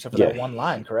pretty much except for yeah, that one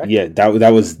line. Correct. yeah, that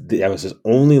was his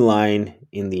only line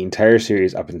in the entire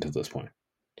series up until this point.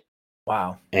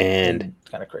 Wow. And It's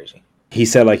kind of crazy. he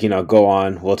said, like, go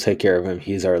on, we'll take care of him.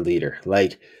 He's our leader.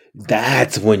 Like,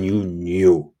 that's when you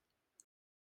knew.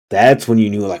 That's when you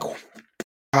knew, like,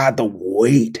 God, the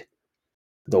weight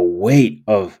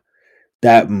of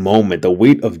that moment, the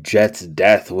weight of Jet's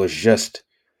death was just.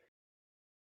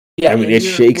 Yeah, I mean, and it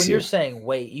shakes when you're you. saying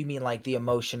weight, you mean like the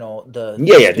emotional, the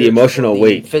Yeah, the spiritual, emotional the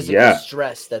weight. physical Yeah.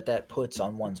 stress that puts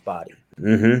on one's body.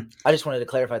 Mm-hmm. I just wanted to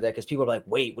clarify that because people are like,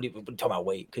 "Wait, what are you talking about?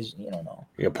 Weight?" Because you don't know.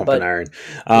 You're pumping But iron.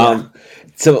 yeah,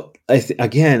 So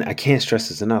again, I can't stress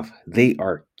this enough. They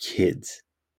are kids,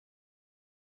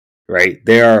 right?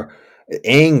 They are.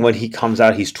 Aang, when he comes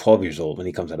out, he's 12 years old when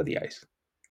he comes out of the ice.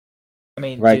 I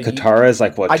mean, Right? dude, Katara is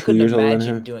like what, I 2 couldn't years older than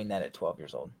imagine him? doing that at 12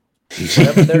 years old.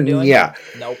 Whatever they're doing, Yeah.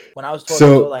 nope. When I was 12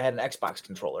 years old, So I had an Xbox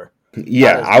controller, not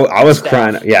yeah, a I was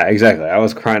crying. staff. Yeah, exactly. I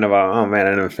was crying about, oh man, I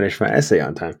didn't finish my essay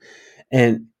on time.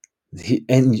 And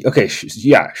okay,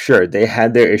 yeah, sure, they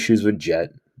had their issues with Jet.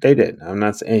 They did. I'm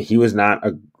not saying he was not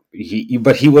a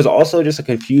but he was also just a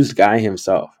confused guy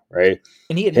himself, right?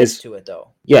 And he admits His to it though.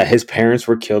 Yeah, his parents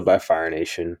were killed by Fire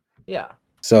Nation. Yeah.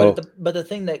 So But the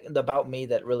thing that about me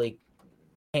that really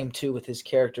came to with his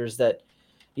character is that,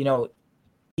 you know,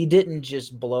 he didn't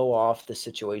just blow off the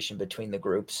situation between the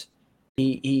groups.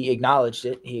 He acknowledged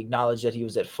it. He acknowledged that he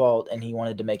was at fault and he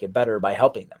wanted to make it better by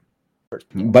helping them.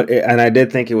 and I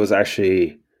did think it was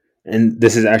actually, and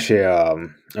this is actually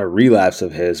a relapse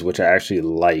of his, which I actually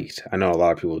liked. I know a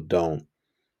lot of people don't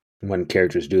when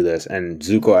characters do this, and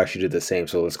Zuko actually did the same.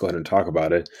 So let's go ahead and talk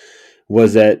about it.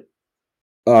 Was that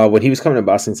when he was coming to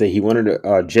Boston, say he wanted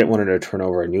to, Jet wanted to turn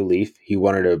over a new leaf. He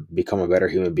wanted to become a better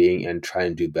human being and try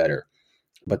and do better.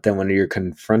 But then when you're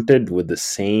confronted with the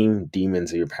same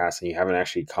demons of your past and you haven't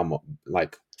actually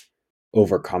like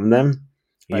overcome them,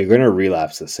 you're Right. going to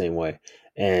relapse the same way.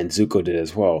 And Zuko did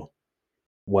as well.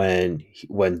 When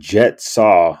Jet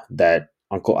saw that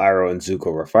Uncle Iroh and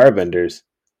Zuko were firebenders,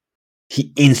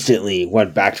 he instantly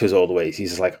went back to his old ways. He's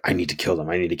just like, I need to kill them.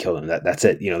 I need to kill them. That's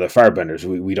it. They're firebenders.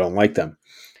 We don't like them.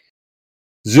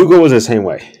 Zuko was the same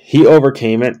way. He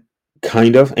overcame it,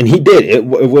 kind of, and he did. It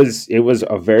was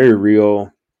a very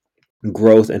real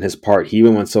growth in his part. He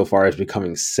even went so far as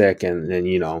becoming sick, and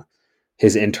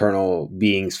his internal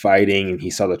beings fighting, and he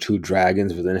saw the two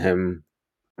dragons within him,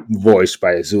 voiced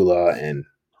by Azula and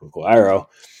Uncle Iroh,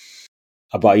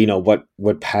 about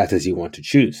what path does he want to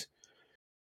choose.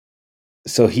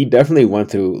 So he definitely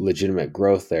went through legitimate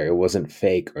growth there. It wasn't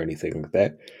fake or anything like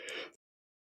that.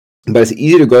 But it's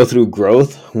easy to go through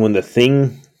growth when the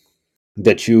thing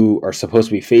that you are supposed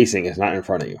to be facing is not in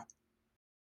front of you.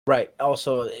 Right.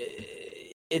 Also,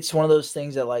 it's one of those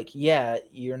things that, like, yeah,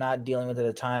 you're not dealing with it at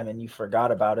a time and you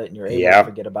forgot about it and you're able to Yeah.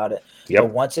 forget about it. But Yep.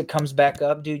 once it comes back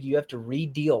up, dude, you have to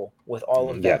re-deal with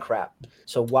all of that Yeah. crap.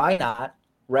 So why not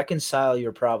reconcile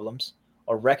your problems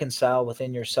or reconcile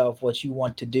within yourself what you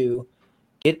want to do,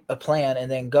 get a plan, and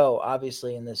then go?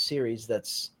 Obviously, in this series,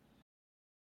 that's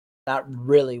not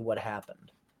really what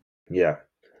happened. Yeah.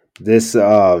 This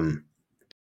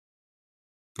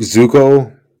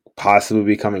Zuko possibly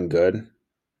becoming good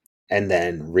and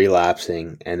then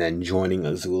relapsing and then joining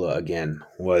Azula again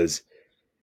was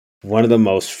one of the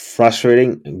most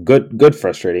frustrating, good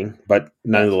frustrating, but Yes.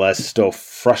 nonetheless still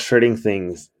frustrating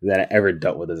things that I ever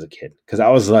dealt with as a kid. Because I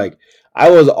was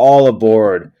all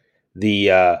aboard the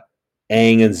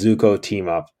Aang and Zuko team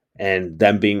up and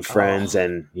them being friends, Oh,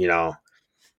 and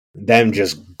them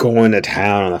just going to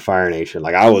town on the Fire Nation.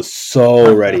 Like, I was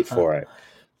so ready for it.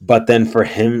 But then for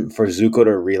Zuko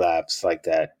to relapse like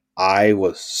that, I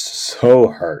was so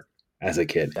hurt as a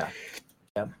kid. yeah.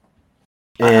 Yeah.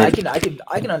 And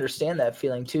I can understand that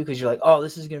feeling too, because you're like, oh,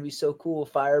 this is gonna be so cool,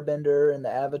 Firebender and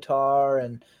the Avatar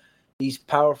and these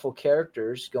powerful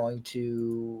characters going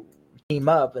to team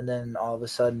up, and then all of a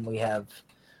sudden we have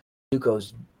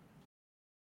Zuko's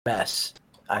mess.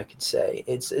 I could say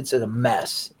it's a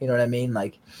mess. You know what I mean?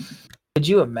 Like, could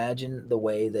you imagine the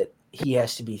way that he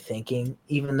has to be thinking,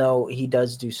 even though he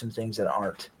does do some things that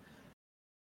aren't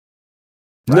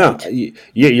no, right?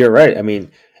 you're right. I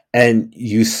mean, and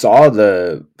you saw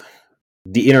the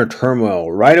inner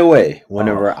turmoil right away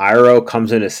whenever Oh, Iroh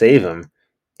comes in to save him,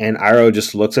 and Iroh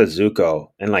just looks at Zuko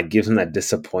and like gives him that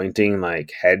disappointing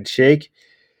like head shake,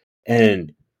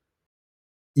 and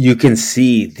you can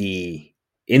see the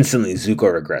instantly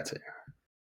Zuko regrets it.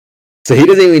 So he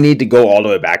doesn't even need to go all the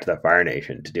way back to the Fire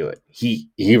Nation to do it. He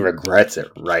regrets it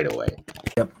right away.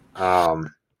 yep.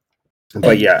 Um,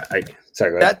 but And yeah,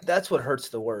 Sorry, go ahead. That's what hurts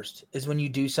the worst is when you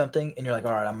do something and you're like,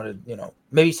 all right, I'm gonna,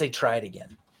 maybe say try it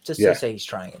again. Just to Yeah, say he's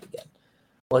trying it again.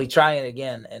 Well, he's trying it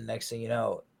again, and next thing you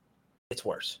know, it's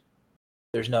worse.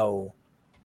 There's no,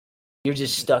 you're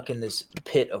just stuck in this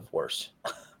pit of worse.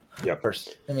 yep, Worse.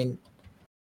 I mean,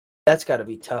 that's got to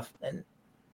be tough. And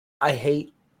I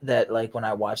hate that, like, when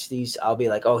I watch these, I'll be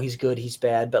like, oh, he's good, he's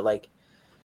bad. But, like,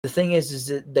 the thing is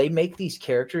that they make these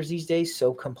characters these days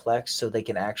so complex so they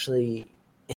can actually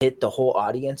hit the whole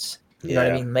audience. You know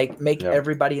what I yeah, mean? Make yep.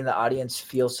 everybody in the audience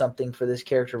feel something for this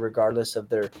character, regardless of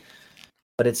their.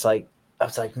 But it's like, I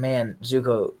was like, man,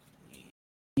 Zuko,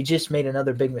 you just made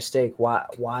another big mistake. Why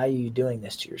are you doing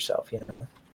this to yourself? You know.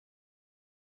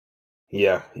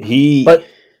 Yeah, But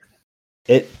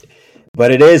it,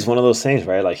 but it is one of those things,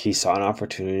 right? Like he saw an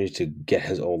opportunity to get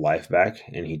his old life back,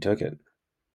 and he took it.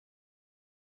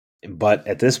 But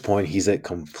at this point, he's a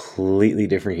completely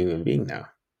different human being now,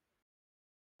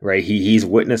 right? He's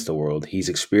witnessed the world. He's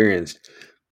experienced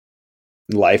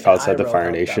life and outside the Iroh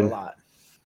Fire helped out a Nation, lot.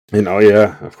 and oh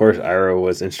yeah, of course, Iroh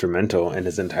was instrumental in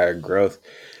his entire growth.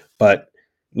 But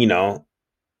you know,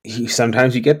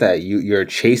 sometimes you get that you're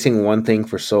chasing one thing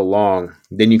for so long,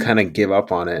 then you kind of give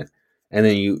up on it, and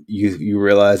then you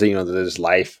realize that there's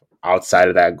life outside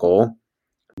of that goal.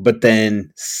 But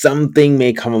then something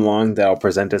may come along that'll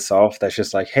present itself that's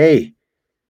just like, hey,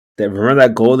 that remember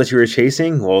that goal that you were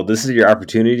chasing? Well, this is your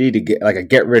opportunity to get like a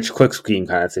get rich quick scheme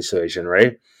kind of situation,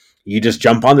 right? You just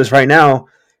jump on this right now.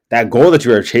 That goal that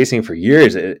you were chasing for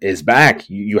years is back.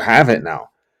 You have it now.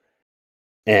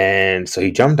 And so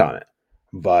he jumped on it.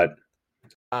 But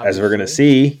as we're gonna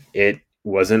Obviously, see, it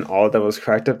wasn't all that was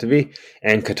cracked up to be.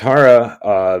 And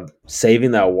Katara,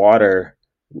 saving that water,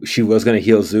 she was gonna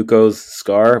heal Zuko's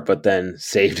scar, but then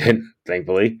saved it,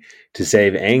 thankfully, to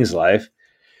save Aang's life.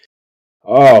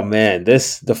 Oh man, the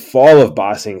fall of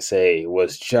Ba Sing Se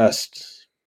was just.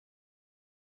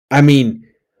 I mean,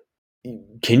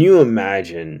 can you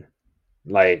imagine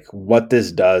like what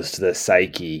this does to the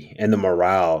psyche and the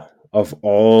morale of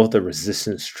all the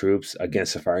resistance troops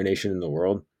against the Fire Nation in the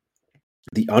world?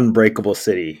 The unbreakable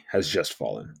city has just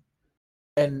fallen.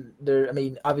 and there. I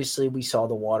mean, obviously, we saw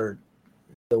the Water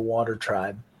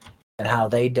Tribe, and how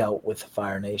they dealt with the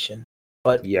Fire Nation.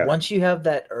 But Yeah. once you have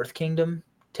that Earth Kingdom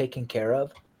taken care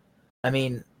of, I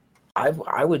mean,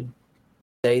 I would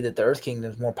say that the Earth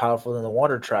Kingdom is more powerful than the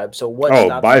Water Tribe. So what Oh,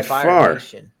 stops the by Fire far.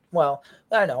 Nation? Well,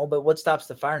 I know, but what stops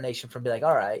the Fire Nation from being like,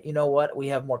 all right, you know what? We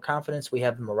have more confidence. We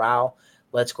have morale.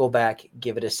 Let's go back,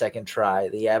 give it a second try.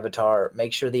 The Avatar,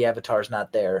 make sure the Avatar's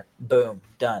not there. Boom,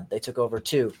 done. They took over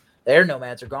too. Their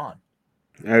nomads are gone.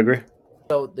 I agree.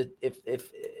 So if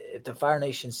the Fire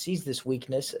Nation sees this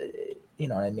weakness, you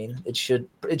know what I mean. It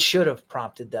should have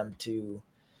prompted them to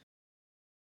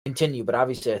continue, but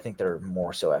obviously, I think they're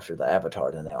more so after the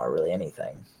Avatar than they are really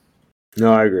anything.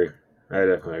 No, I agree. I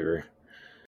definitely agree.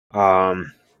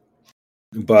 Um,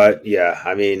 but yeah,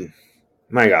 I mean,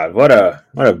 my God, what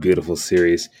a beautiful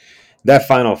series. That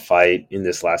final fight in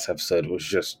this last episode was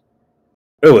just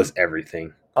it was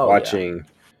everything. Oh yeah, Watching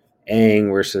Aang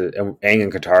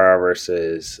and Katara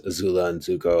versus Azula and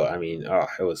Zuko. I mean, oh,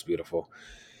 it was beautiful.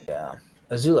 yeah.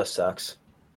 Azula sucks,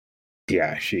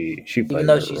 Yeah, she even played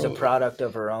though her she's a role. product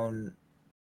of her own,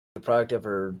 a product of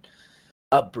her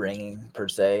upbringing per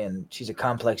se, and she's a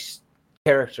complex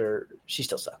character. She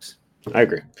still sucks. I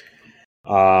agree.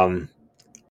 Um,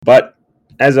 but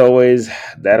as always,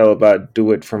 that'll about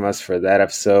do it from us for that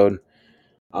episode.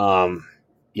 Um,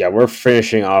 yeah, we're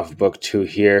finishing off book 2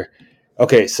 here.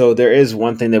 Okay, so there is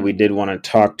one thing that we did want to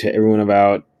talk to everyone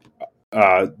about.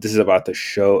 This is about the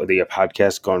show, the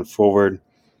podcast going forward.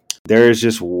 There is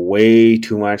just way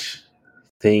too much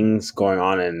things going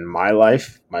on in my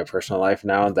life, my personal life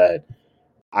now, that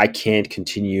I can't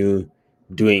continue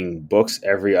doing books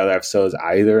every other episodes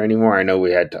either anymore. I know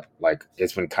we had to like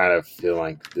it's been kind of feeling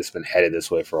like it's been headed this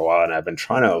way for a while, and I've been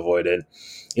trying to avoid it.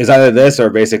 It's either this or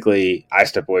basically I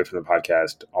step away from the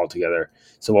podcast altogether.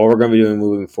 So what we're going to be doing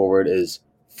moving forward is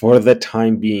for the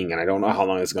time being, and I don't know how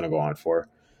long it's going to go on for.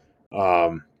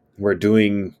 We're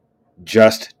doing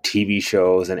just TV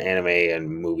shows and anime and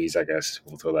movies. I guess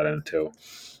we'll throw that in too.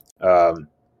 Um,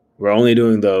 we're only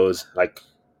doing those like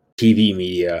TV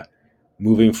media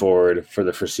moving forward for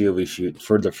the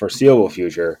foreseeable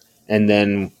future, and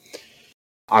then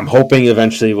I'm hoping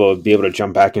eventually we'll be able to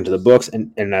jump back into the books,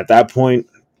 and at that point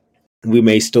we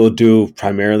may still do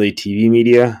primarily TV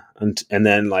media, and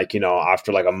then like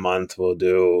after like a month we'll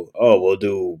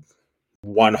do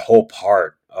one whole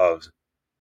part of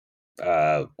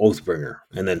Oathbringer,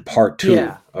 and then part 2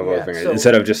 Yeah, of yeah. Oathbringer. So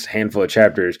Instead of just a handful of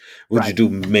chapters, we'll just right. do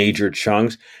major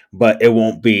chunks, but it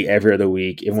won't be every other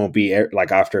week. It won't be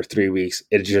like after 3 weeks.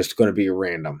 It's just going to be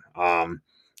random.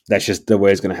 That's just the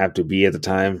way it's going to have to be at the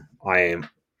time. I am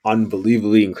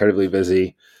unbelievably, incredibly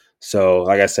busy. So,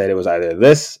 like I said, it was either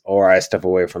this or I step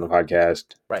away from the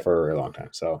podcast Right. for a long time.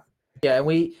 So, Yeah,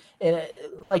 and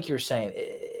like you're saying,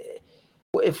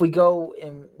 if we go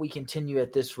and we continue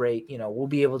at this rate, we'll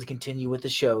be able to continue with the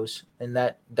shows, and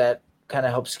that kind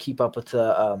of helps keep up with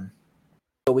the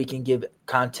so we can give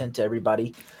content to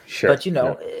everybody. sure. But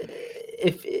Yeah.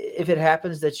 if it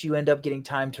happens that you end up getting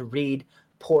time to read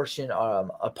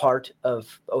a part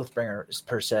of Oathbringer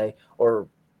per se, or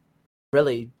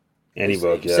really Any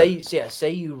book, yeah. say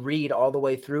you read all the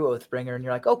way through Oathbringer and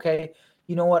you're like, okay,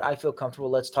 you know what, I feel comfortable,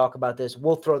 let's talk about this.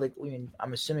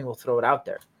 I'm assuming we'll throw it out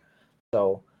there.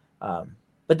 So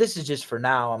but this is just for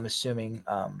now, I'm assuming,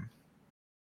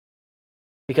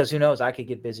 because who knows, I could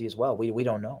get busy as well. We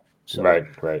don't know. So Right.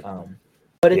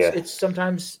 but Yeah. it's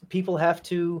sometimes people have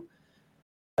to,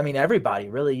 I mean, everybody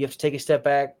really, you have to take a step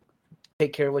back,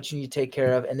 take care of what you need to take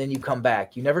care of, and then you come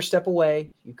back. You never step away,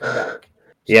 you come back.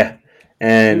 So, Yeah.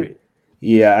 And period.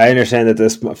 yeah, I understand that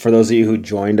this, for those of you who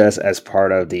joined us as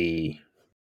part of the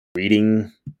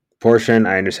reading portion,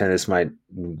 I understand this might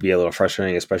be a little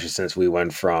frustrating, especially since we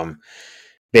went from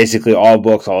basically all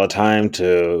books all the time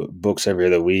to books every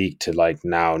other week to like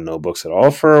now no books at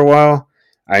all for a while.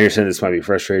 I understand this might be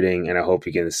frustrating, and I hope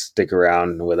you can stick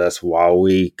around with us while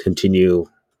we continue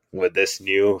with this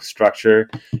new structure.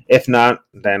 If not,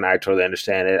 then I totally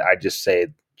understand it. I just say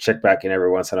check back in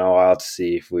every once in a while to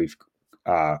see if we've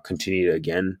continued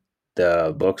again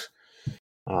the books.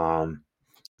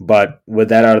 But with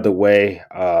that out of the way,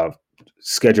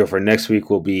 schedule for next week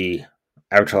will be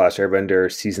Avatar: Last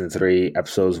Airbender season 3,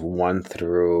 episodes 1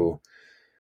 through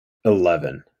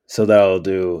 11. So that'll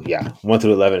do 1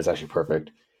 through 11 is actually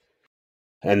perfect.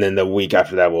 And then the week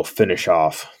after that, we'll finish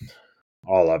off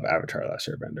all of Avatar: Last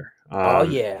Airbender. Oh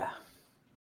yeah.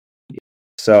 Oh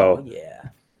So yeah.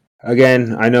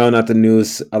 again, I know not the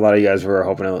news a lot of you guys were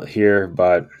hoping to hear,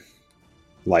 but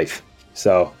life.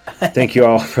 So thank you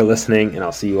all for listening, and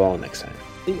I'll see you all next time.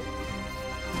 See ya.